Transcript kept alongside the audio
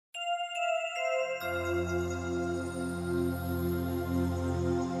Welcome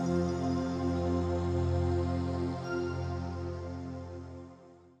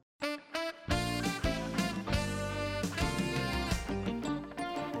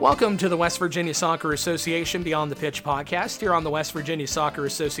to the West Virginia Soccer Association Beyond the Pitch podcast here on the West Virginia Soccer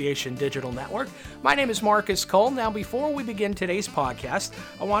Association Digital Network. My name is Marcus Cole. Now, before we begin today's podcast,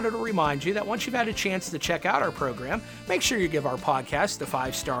 I wanted to remind you that once you've had a chance to check out our program, make sure you give our podcast a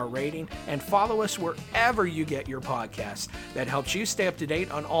 5-star rating and follow us wherever you get your podcasts. That helps you stay up to date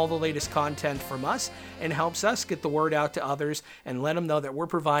on all the latest content from us and helps us get the word out to others and let them know that we're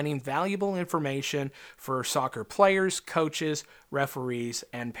providing valuable information for soccer players, coaches, referees,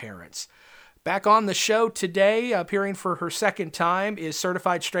 and parents. Back on the show today, appearing for her second time, is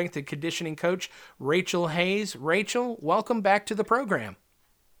certified strength and conditioning coach Rachel Hayes. Rachel, welcome back to the program.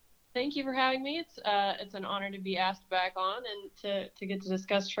 Thank you for having me. It's an honor to be asked back on and to get to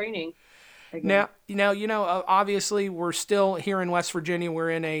discuss training again. Now, obviously we're still here in West Virginia.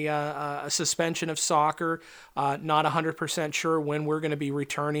 We're in a suspension of soccer. Not 100% sure when we're going to be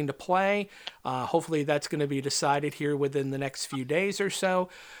returning to play. Hopefully that's going to be decided here within the next few days or so.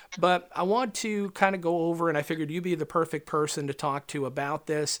 But I want to kind of go over, and I figured you'd be the perfect person to talk to about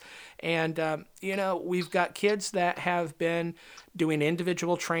this. And, we've got kids that have been doing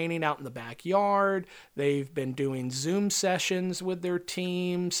individual training out in the backyard. They've been doing Zoom sessions with their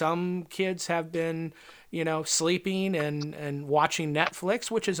team. Some kids have been, sleeping and watching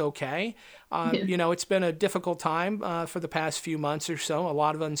Netflix, which is okay. It's been a difficult time for the past few months or so, a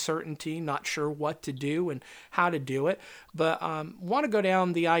lot of uncertainty, not sure what to do and how to do it. But want to go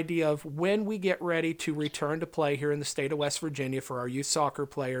down the idea of when we get ready to return to play here in the state of West Virginia for our youth soccer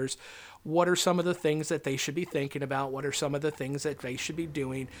players. What are some of the things that they should be thinking about? What are some of the things that they should be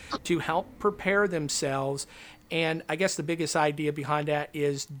doing to help prepare themselves? And I guess the biggest idea behind that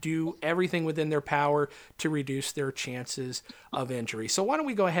is do everything within their power to reduce their chances of injury. So why don't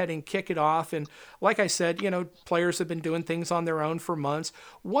we go ahead and kick it off? And like I said, players have been doing things on their own for months.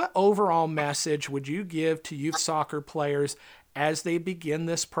 What overall message would you give to youth soccer players as they begin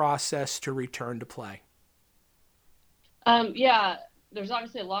this process to return to play? There's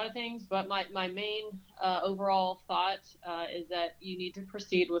obviously a lot of things, but my main overall thought is that you need to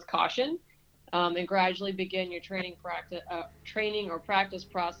proceed with caution. And gradually begin your training or practice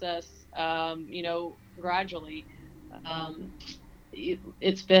process, gradually.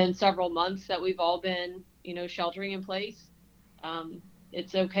 It's been several months that we've all been, sheltering in place.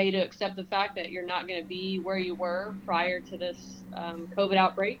 It's okay to accept the fact that you're not going to be where you were prior to this COVID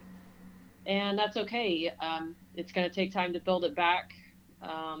outbreak. And that's okay. It's going to take time to build it back.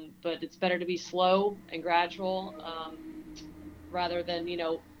 But it's better to be slow and gradual rather than,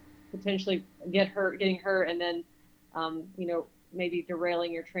 potentially getting hurt and then, maybe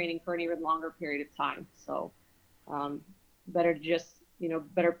derailing your training for an even longer period of time. So better to just,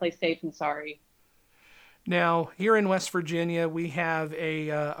 better play safe than sorry. Now, here in West Virginia, we have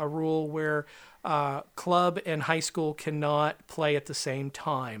a rule where club and high school cannot play at the same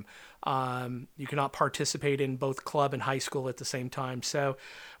time. You cannot participate in both club and high school at the same time. So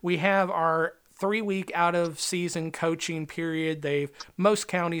we have our 3-week out of season coaching period. Most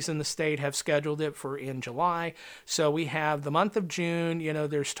counties in the state have scheduled it for in July. So we have the month of June.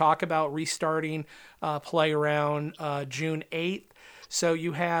 There's talk about restarting play around June 8th. So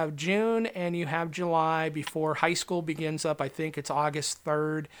you have June and you have July before high school begins up. I think it's August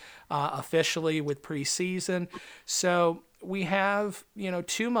 3rd officially with preseason. So we have,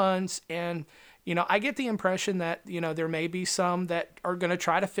 2 months and I get the impression that, there may be some that are going to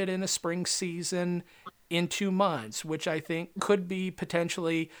try to fit in a spring season in 2 months, which I think could be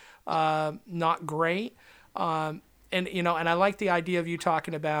potentially not great. And I like the idea of you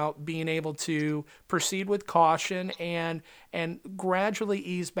talking about being able to proceed with caution and gradually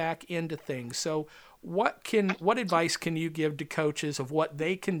ease back into things. So what advice can you give to coaches of what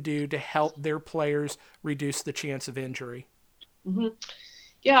they can do to help their players reduce the chance of injury? Mm-hmm.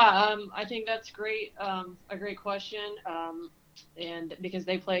 Yeah, I think that's great. A great question. And because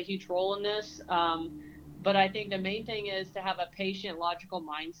they play a huge role in this. But I think the main thing is to have a patient, logical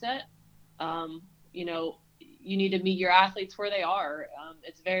mindset. You need to meet your athletes where they are.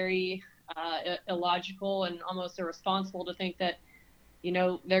 It's very illogical and almost irresponsible to think that,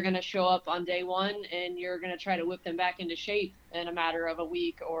 they're going to show up on day one and you're going to try to whip them back into shape in a matter of a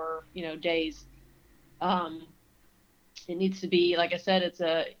week or, days. It needs to be, like I said,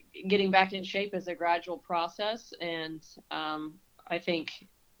 getting back in shape is a gradual process. And I think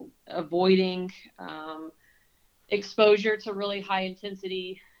avoiding exposure to really high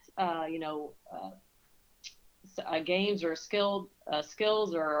intensity, games or skills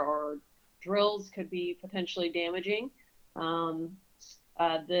or drills could be potentially damaging. Um,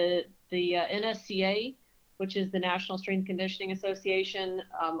 the NSCA, which is the National Strength Conditioning Association,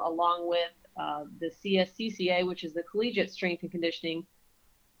 along with the CSCCA, which is the Collegiate Strength and Conditioning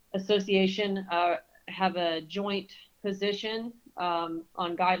Association, have a joint position on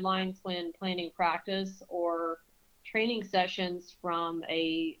guidelines when planning practice or training sessions from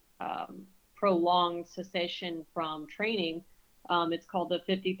a prolonged cessation from training. It's called the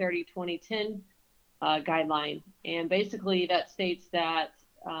 50-30-20-10 guideline. And basically that states that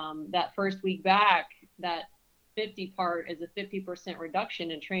that first week back, that 50 part is a 50%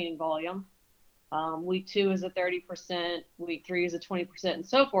 reduction in training volume. Week 2 is a 30%, week 3 is a 20%, and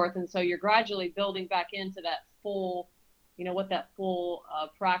so forth. And so you're gradually building back into that full, what that full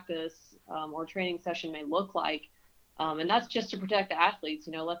practice or training session may look like. And that's just to protect the athletes,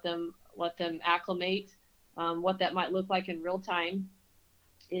 let them acclimate. What that might look like in real time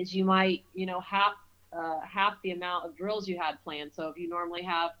is you might, half the amount of drills you had planned. So if you normally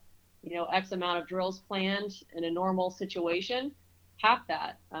have, X amount of drills planned in a normal situation, half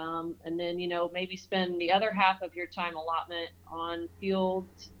that. And then, maybe spend the other half of your time allotment on field,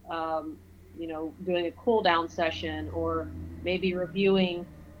 doing a cool down session, or maybe reviewing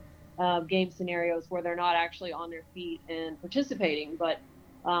game scenarios where they're not actually on their feet and participating. But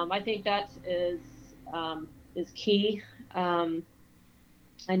I think that is key.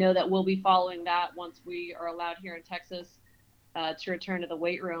 I know that we'll be following that once we are allowed here in Texas to return to the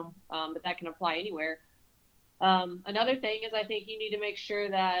weight room, but that can apply anywhere. Another thing is I think you need to make sure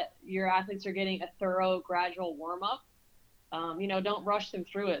that your athletes are getting a thorough, gradual warm-up. Don't rush them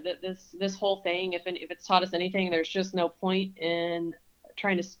through it. This whole thing, if it's taught us anything, there's just no point in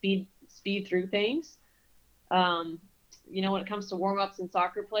trying to speed through things. When it comes to warm-ups and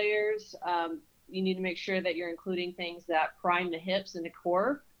soccer players, you need to make sure that you're including things that prime the hips and the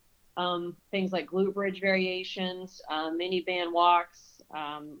core. Things like glute bridge variations, mini band walks.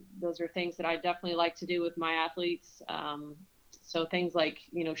 Those are things that I definitely like to do with my athletes. So things like,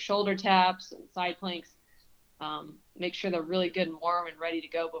 shoulder taps and side planks. Make sure they're really good and warm and ready to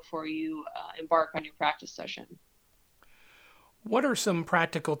go before you embark on your practice session. What are some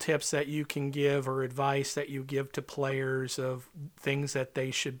practical tips that you can give or advice that you give to players of things that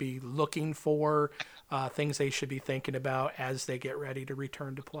they should be looking for, things they should be thinking about as they get ready to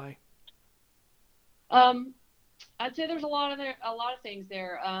return to play? I'd say there's a lot of things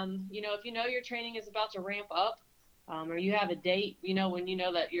there. If your training is about to ramp up, or you have a date, when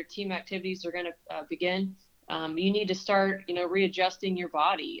that your team activities are going to begin, you need to start, readjusting your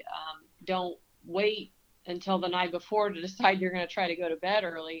body. Don't wait until the night before to decide you're going to try to go to bed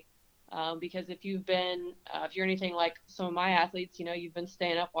early. Because if you're anything like some of my athletes, you've been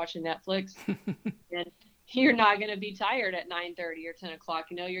staying up watching Netflix and you're not going to be tired at 9:30 or 10 o'clock.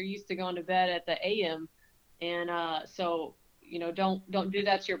 You're used to going to bed at the AM. And so, don't do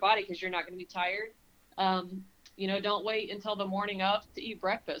that to your body because you're not going to be tired. Don't wait until the morning of to eat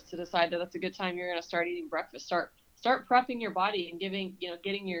breakfast to decide that that's a good time you're going to start eating breakfast. Start prepping your body and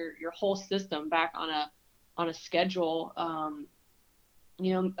getting your whole system back on a schedule.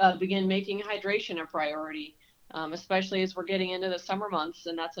 Begin making hydration a priority, especially as we're getting into the summer months.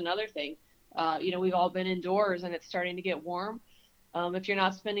 And that's another thing. We've all been indoors and it's starting to get warm. If you're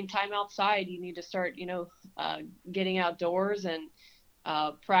not spending time outside, you need to start, getting outdoors and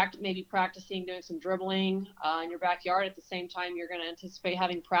practicing doing some dribbling in your backyard at the same time you're going to anticipate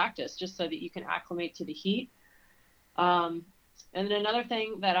having practice, just so that you can acclimate to the heat. And then another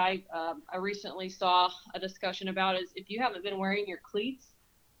thing that I recently saw a discussion about is if you haven't been wearing your cleats,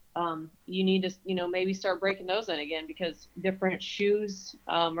 you need to, maybe start breaking those in again, because different shoes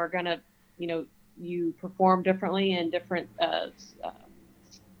are going to, you perform differently in different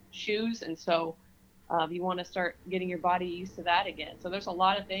shoes. And so you want to start getting your body used to that again. So there's a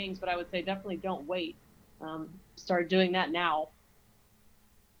lot of things, but I would say definitely don't wait. Start doing that now.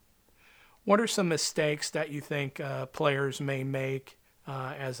 What are some mistakes that you think players may make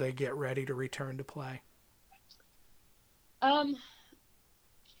as they get ready to return to play?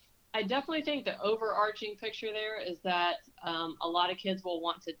 I definitely think the overarching picture there is that a lot of kids will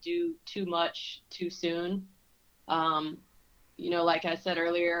want to do too much too soon. Like I said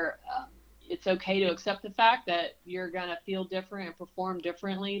earlier, it's okay to accept the fact that you're going to feel different and perform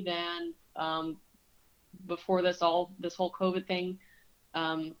differently than before this whole COVID thing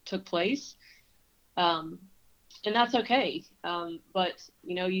took place. And that's okay. But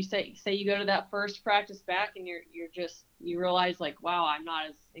you say you go to that first practice back and you realize like, wow, I'm not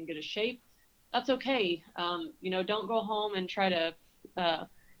as in good a shape. That's okay. Don't go home and try to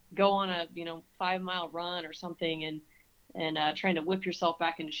go on a 5-mile run or something and trying to whip yourself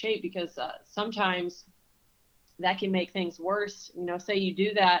back into shape, because sometimes that can make things worse. Say you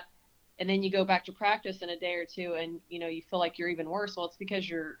do that and then you go back to practice in a day or two and, you feel like you're even worse. Well, it's because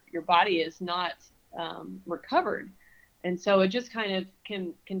your body is not recovered. And so it just kind of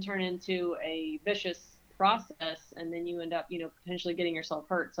can turn into a vicious process, and then you end up, potentially getting yourself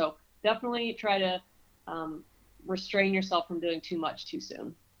hurt. So definitely try to restrain yourself from doing too much too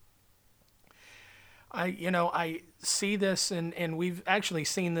soon. I see this, and we've actually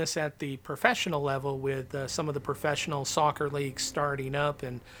seen this at the professional level with some of the professional soccer leagues starting up,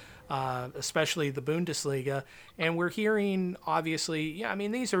 and especially the Bundesliga. And we're hearing, obviously, yeah, I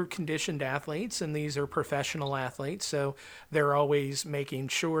mean, these are conditioned athletes and these are professional athletes. So they're always making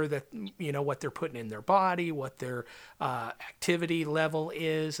sure that, what they're putting in their body, what their activity level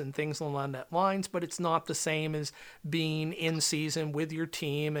is, and things along that lines. But it's not the same as being in season with your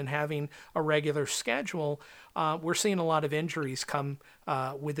team and having a regular schedule. We're seeing a lot of injuries come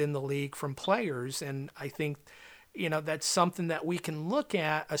within the league from players. And I think that's something that we can look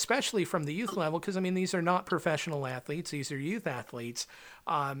at, especially from the youth level, because, I mean, these are not professional athletes. These are youth athletes.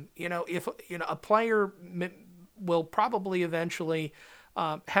 If, a player will probably eventually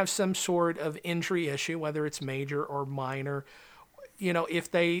have some sort of injury issue, whether it's major or minor. If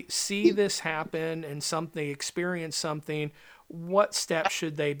they see this happen and they experience something, what steps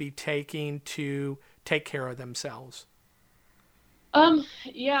should they be taking to take care of themselves?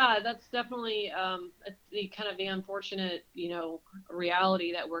 Yeah, that's definitely the kind of the unfortunate,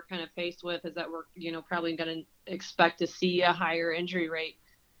 reality that we're kind of faced with, is that we're, probably going to expect to see a higher injury rate,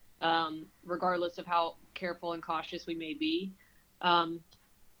 regardless of how careful and cautious we may be. I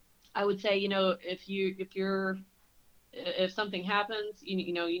would say, if something happens,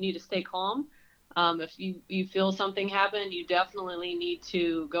 you need to stay calm. If you feel something happen, you definitely need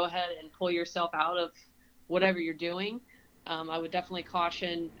to go ahead and pull yourself out of whatever you're doing. I would definitely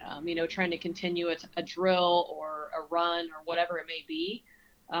caution, trying to continue a drill or a run or whatever it may be,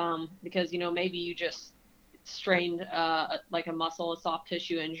 because, maybe you just strained like a muscle, a soft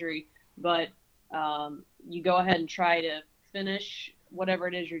tissue injury, but you go ahead and try to finish whatever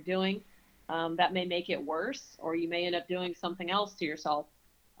it is you're doing. That may make it worse, or you may end up doing something else to yourself.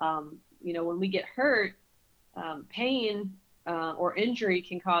 When we get hurt, pain or injury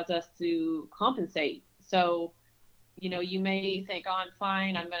can cause us to compensate. So, you may think, oh, I'm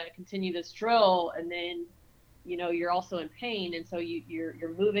fine, I'm going to continue this drill, and then, you're also in pain, and so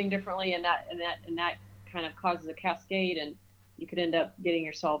you're moving differently, and that kind of causes a cascade, and you could end up getting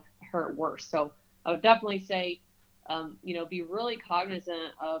yourself hurt worse. So I would definitely say, be really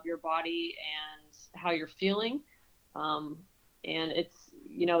cognizant of your body and how you're feeling, and it's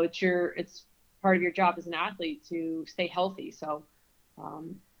part of your job as an athlete to stay healthy. So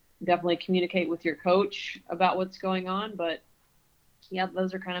definitely communicate with your coach about what's going on. But yeah,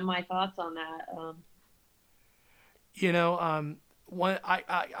 those are kind of my thoughts on that.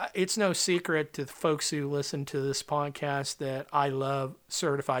 It's no secret to the folks who listen to this podcast that I love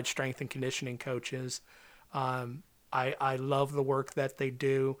certified strength and conditioning coaches. I love the work that they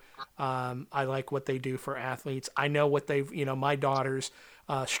do. I like what they do for athletes. I know what my daughter's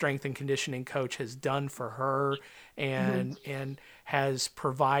strength and conditioning coach has done for her, and has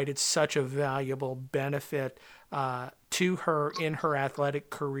provided such a valuable benefit to her in her athletic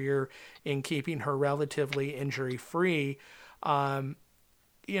career in keeping her relatively injury free. I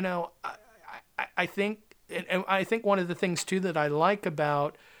think, and I think one of the things too that I like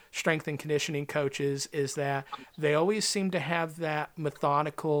about strength and conditioning coaches is that they always seem to have that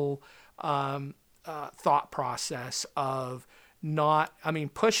methodical thought process of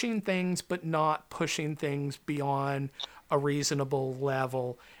pushing things, but not pushing things beyond a reasonable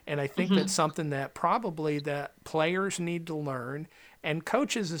level. And I think that's something that probably that players need to learn, and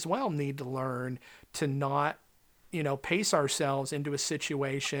coaches as well need to learn, to not, pace ourselves into a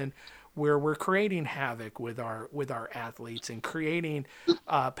situation where we're creating havoc with our athletes and creating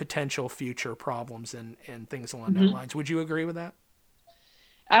potential future problems and things along that lines. Would you agree with that?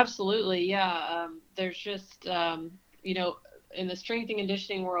 Absolutely. Yeah. There's just, in the strength and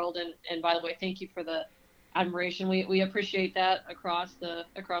conditioning world, and by the way, thank you for the admiration. We appreciate that across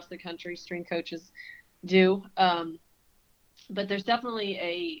the country. Strength coaches do. But there's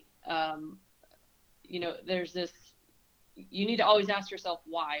definitely there's this, you need to always ask yourself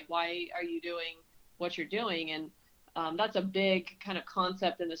why are you doing what you're doing? And that's a big kind of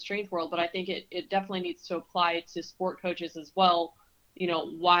concept in the strength world, but I think it definitely needs to apply to sport coaches as well.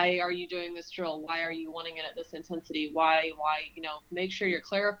 Why are you doing this drill? Why are you wanting it at this intensity? Why, make sure you're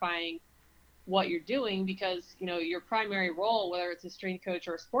clarifying what you're doing, because, your primary role, whether it's a strength coach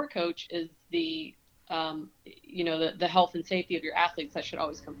or a sport coach, is the the health and safety of your athletes, that should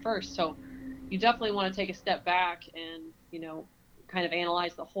always come first. So you definitely want to take a step back and, kind of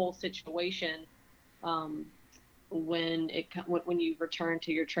analyze the whole situation when you return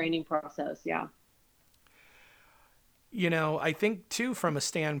to your training process. Yeah. I think too, from a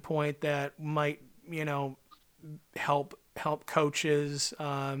standpoint that might, help coaches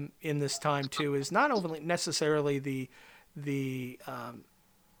in this time too, is not only necessarily the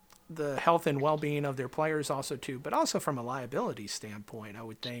health and well-being of their players also too, but also from a liability standpoint, I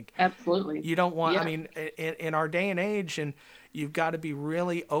would think. Absolutely. You don't want, Yeah. I mean, in our day and age, and you've got to be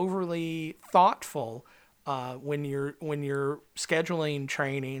really overly thoughtful when you're scheduling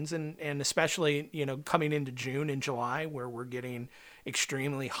trainings, and especially, coming into June and July, where we're getting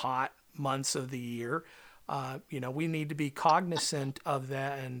extremely hot months of the year. We need to be cognizant of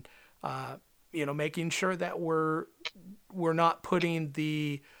that, and making sure that we're not putting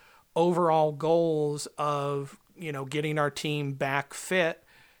the overall goals of getting our team back fit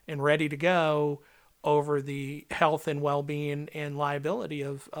and ready to go over the health and well-being and liability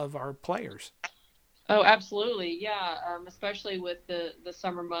of our players. Oh, absolutely. Yeah. Especially with the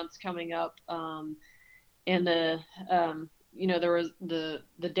summer months coming up, and there was the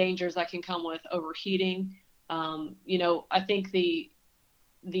dangers that can come with overheating. I think the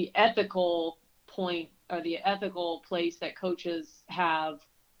ethical point, or the ethical place that coaches have,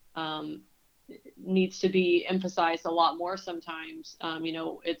 needs to be emphasized a lot more sometimes.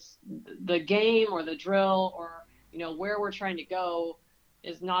 It's the game or the drill, or, where we're trying to go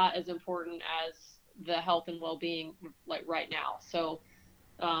is not as important as the health and well-being, like right now. So,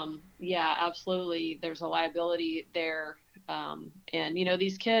 yeah, absolutely. There's a liability there. And,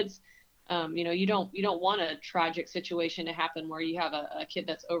 these kids, you don't want a tragic situation to happen where you have a kid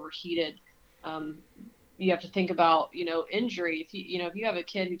that's overheated. You have to think about, injury. If you have a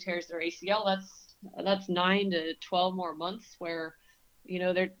kid who tears their ACL, that's 9 to 12 more months where,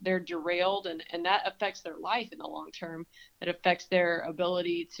 they're derailed, and that affects their life in the long term. It affects their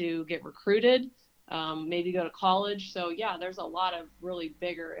ability to get recruited, maybe go to college. So yeah, there's a lot of really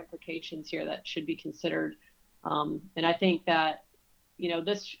bigger implications here that should be considered. And I think that,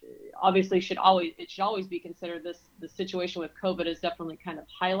 this obviously should always be considered. The situation with COVID has definitely kind of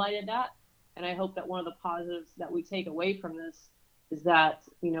highlighted that. And I hope that one of the positives that we take away from this is that,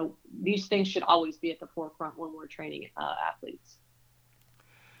 these things should always be at the forefront when we're training athletes.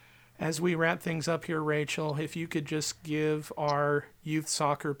 As we wrap things up here, Rachel, if you could just give our youth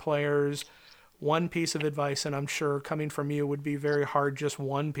soccer players one piece of advice, and I'm sure coming from you would be very hard, just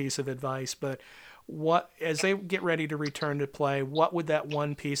one piece of advice, but as they get ready to return to play, what would that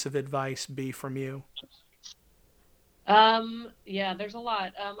one piece of advice be from you? Yeah, there's a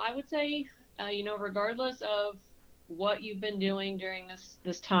lot. I would say, regardless of what you've been doing during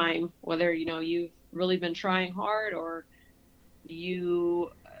this time, whether, you've really been trying hard, or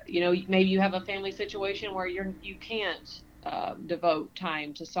maybe you have a family situation where you can't devote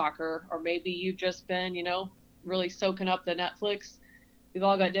time to soccer, or maybe you've just been, really soaking up the Netflix. We've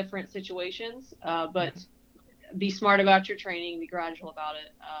all got different situations, but be smart about your training, be gradual about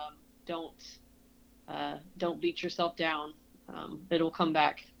it. Don't beat yourself down. It'll come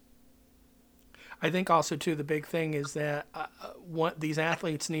back. I think also too, the big thing is that what these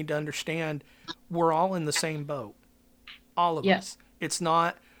athletes need to understand, we're all in the same boat, all of us. It's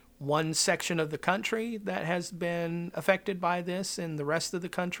not one section of the country that has been affected by this and the rest of the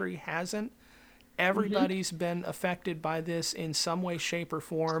country hasn't. Everybody's been affected by this in some way, shape, or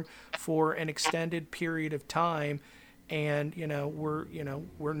form for an extended period of time. And,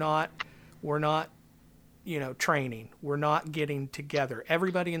 we're not training. We're not getting together.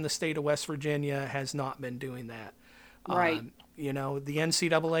 Everybody in the state of West Virginia has not been doing that. Right. The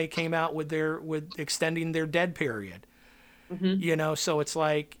NCAA came out with extending their dead period. So it's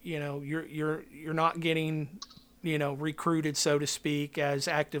like, you're not getting, recruited, so to speak, as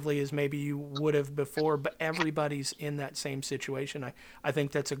actively as maybe you would have before, but everybody's in that same situation. I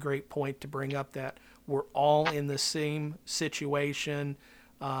think that's a great point to bring up, that we're all in the same situation,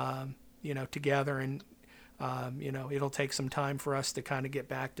 together, and, it'll take some time for us to kind of get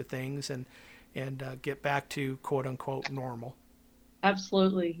back to things and get back to quote unquote normal.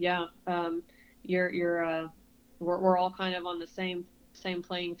 Absolutely. Yeah. We're all kind of on the same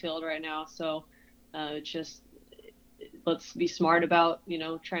playing field right now. So, let's be smart about,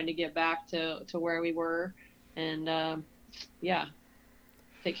 trying to get back to where we were, and,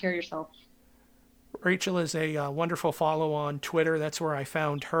 take care of yourself. Rachel is a wonderful follow on Twitter. That's where I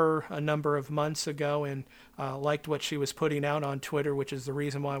found her a number of months ago, and liked what she was putting out on Twitter, which is the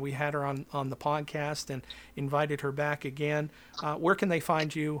reason why we had her on the podcast and invited her back again. Where can they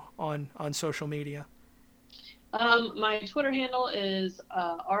find you on social media? My Twitter handle is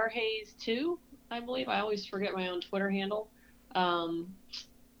rhays2, I believe. I always forget my own Twitter handle.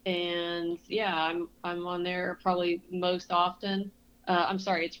 And yeah, I'm on there probably most often. I'm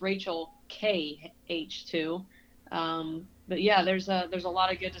sorry, it's Rachel KH2. But yeah, there's a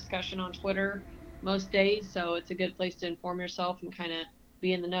lot of good discussion on Twitter most days, so it's a good place to inform yourself and kind of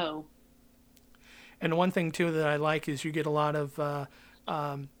be in the know. And one thing too that I like is you get a lot of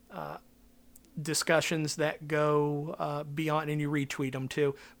discussions that go beyond, and you retweet them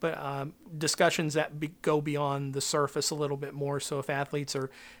too, but discussions that go beyond the surface a little bit more. So if athletes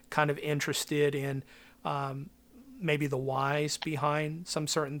are kind of interested in maybe the whys behind some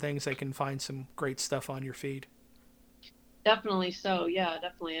certain things, they can find some great stuff on your feed. Definitely so. Yeah,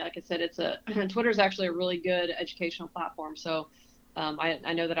 definitely. Like I said, Twitter is actually a really good educational platform. So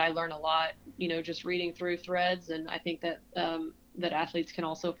I know that I learn a lot, just reading through threads, and I think that that athletes can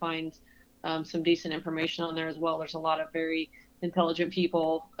also find some decent information on there as well. There's a lot of very intelligent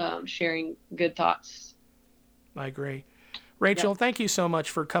people sharing good thoughts. I agree. Rachel, Thank you so much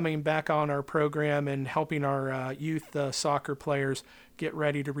for coming back on our program and helping our youth soccer players get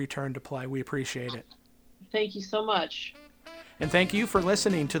ready to return to play. We appreciate it. Thank you so much. And thank you for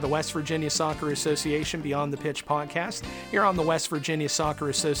listening to the West Virginia Soccer Association Beyond the Pitch podcast here on the West Virginia Soccer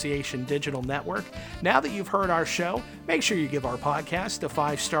Association Digital Network. Now that you've heard our show, make sure you give our podcast a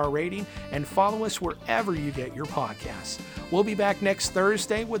 5-star rating and follow us wherever you get your podcasts. We'll be back next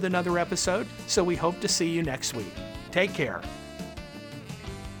Thursday with another episode, so we hope to see you next week. Take care.